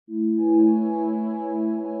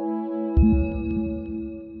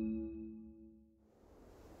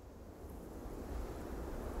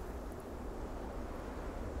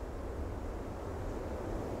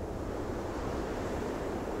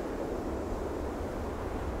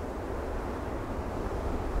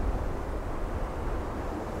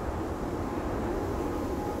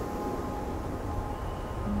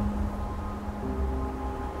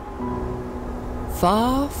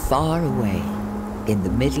Far, far away, in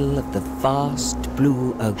the middle of the vast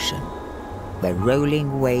blue ocean, where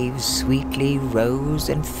rolling waves sweetly rose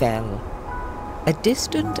and fell, a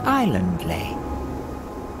distant island lay.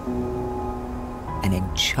 An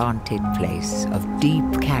enchanted place of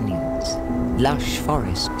deep canyons, lush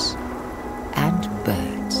forests, and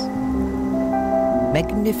birds.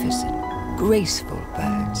 Magnificent, graceful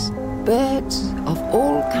birds, birds of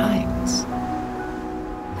all kinds.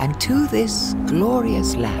 And to this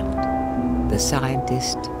glorious land, the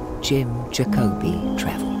scientist Jim Jacoby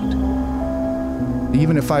traveled.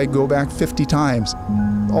 Even if I go back 50 times,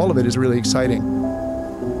 all of it is really exciting.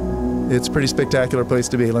 It's a pretty spectacular place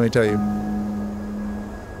to be, let me tell you.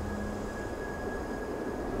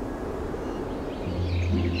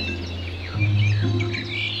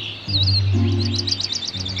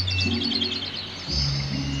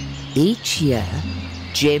 Each year,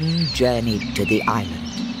 Jim journeyed to the island.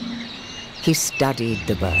 He studied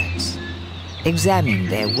the birds, examined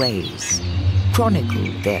their ways,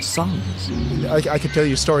 chronicled their songs. I could tell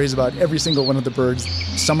you stories about every single one of the birds.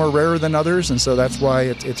 Some are rarer than others, and so that's why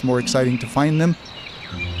it's more exciting to find them.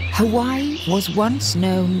 Hawaii was once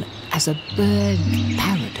known as a bird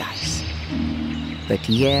paradise. But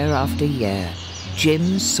year after year,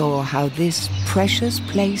 Jim saw how this precious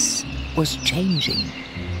place was changing.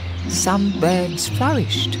 Some birds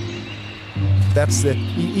flourished. That's the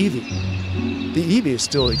ʻīʻī. The ʻīʻī is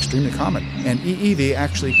still extremely common, and ʻīʻī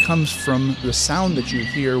actually comes from the sound that you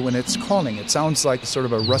hear when it's calling. It sounds like sort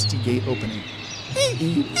of a rusty gate opening.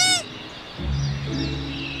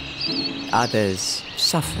 Others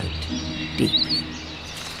suffered deeply.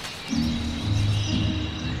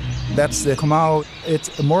 That's the kamau.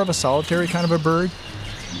 It's more of a solitary kind of a bird.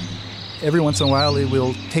 Every once in a while, it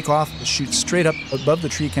will take off, shoot straight up above the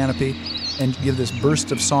tree canopy, and give this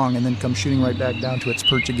burst of song, and then come shooting right back down to its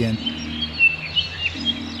perch again.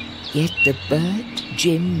 Yet the bird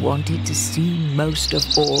Jim wanted to see most of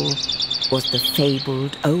all was the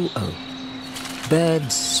fabled ʻōʻō.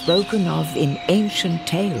 Birds spoken of in ancient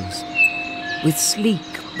tales, with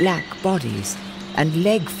sleek black bodies and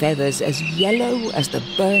leg feathers as yellow as the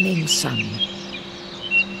burning sun.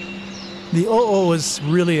 The ʻōʻō is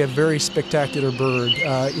really a very spectacular bird.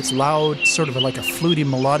 It's loud, sort of like a fluty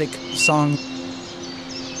melodic song.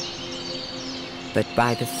 But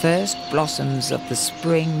by the first blossoms of the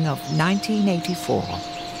spring of 1984,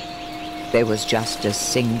 there was just a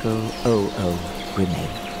single ʻōʻō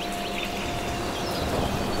remaining.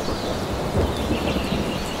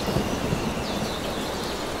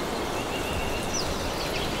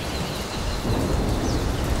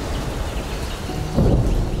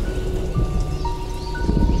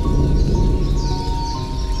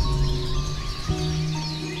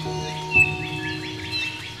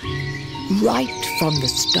 Right from the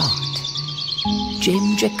start,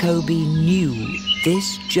 Jim Jacoby knew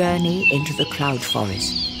this journey into the cloud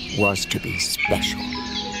forest was to be special.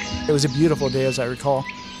 It was a beautiful day, as I recall.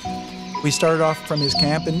 We started off from his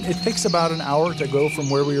camp, and it takes about an hour to go from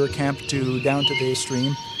where we were camped to down to the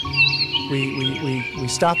stream. We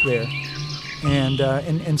stopped there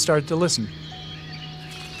and started to listen.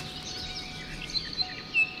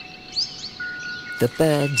 The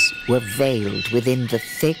birds were veiled within the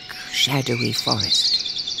thick, shadowy forest.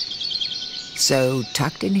 So,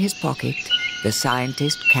 tucked in his pocket, the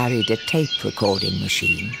scientist carried a tape recording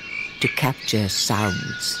machine to capture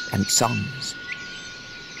sounds and songs.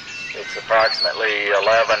 It's approximately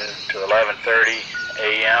 11 to 11:30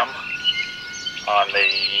 a.m. on the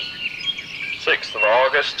 6th of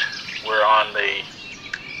August. We're on the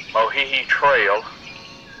Mohihi Trail.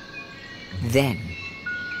 Then,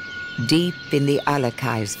 deep in the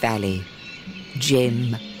Alakai's Valley,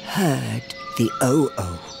 Jim heard the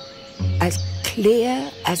ʻōʻō, as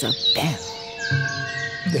clear as a bell.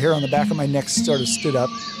 The hair on the back of my neck sort of stood up.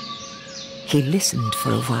 He listened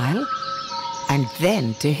for a while, and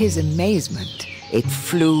then, to his amazement, it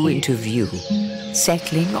flew into view,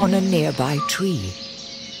 settling on a nearby tree.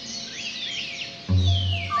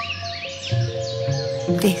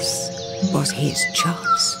 This was his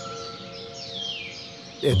chance.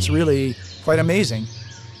 It's really quite amazing.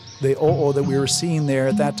 The ʻōʻō that we were seeing there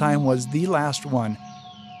at that time was the last one.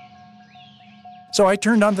 So I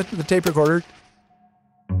turned on the tape recorder.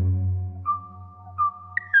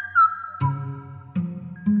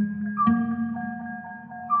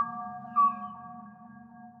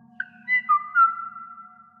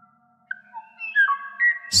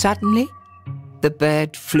 Suddenly, the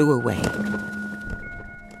bird flew away.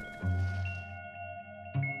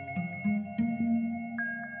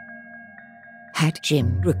 Had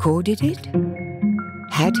Jim recorded it?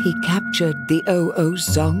 Had he captured the ʻōʻō's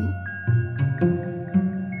song?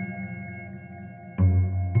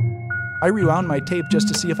 I rewound my tape just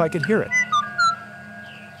to see if I could hear it.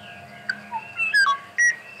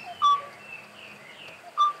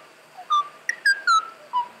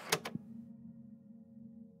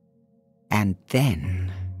 And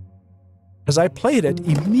then... As I played it,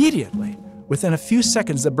 immediately, within a few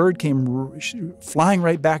seconds, the bird came flying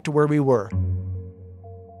right back to where we were.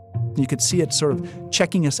 You could see it sort of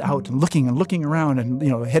checking us out and looking around and,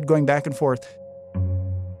 head going back and forth.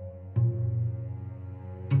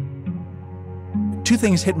 Two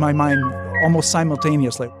things hit my mind almost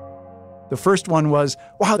simultaneously. The first one was,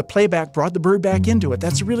 wow, the playback brought the bird back into it.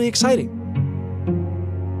 That's really exciting.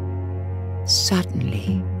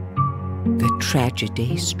 Suddenly, the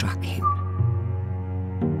tragedy struck him.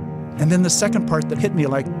 And then the second part that hit me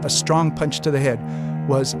like a strong punch to the head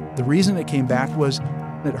was the reason it came back was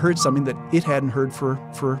it heard something that it hadn't heard for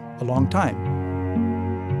a long time.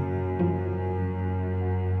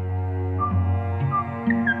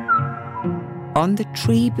 On the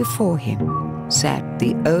tree before him sat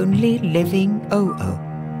the only living ʻōʻō.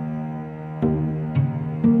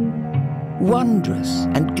 Wondrous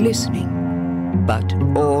and glistening, but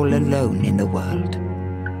all alone in the world.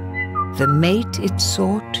 The mate it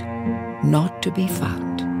sought, not to be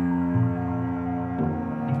found.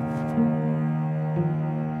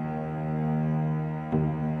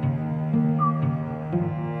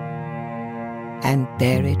 And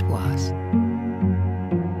there it was.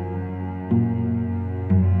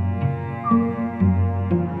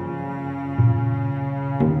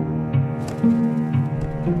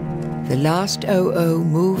 The last ʻōʻō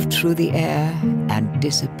moved through the air and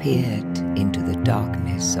disappeared into the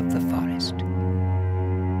darkness of the forest.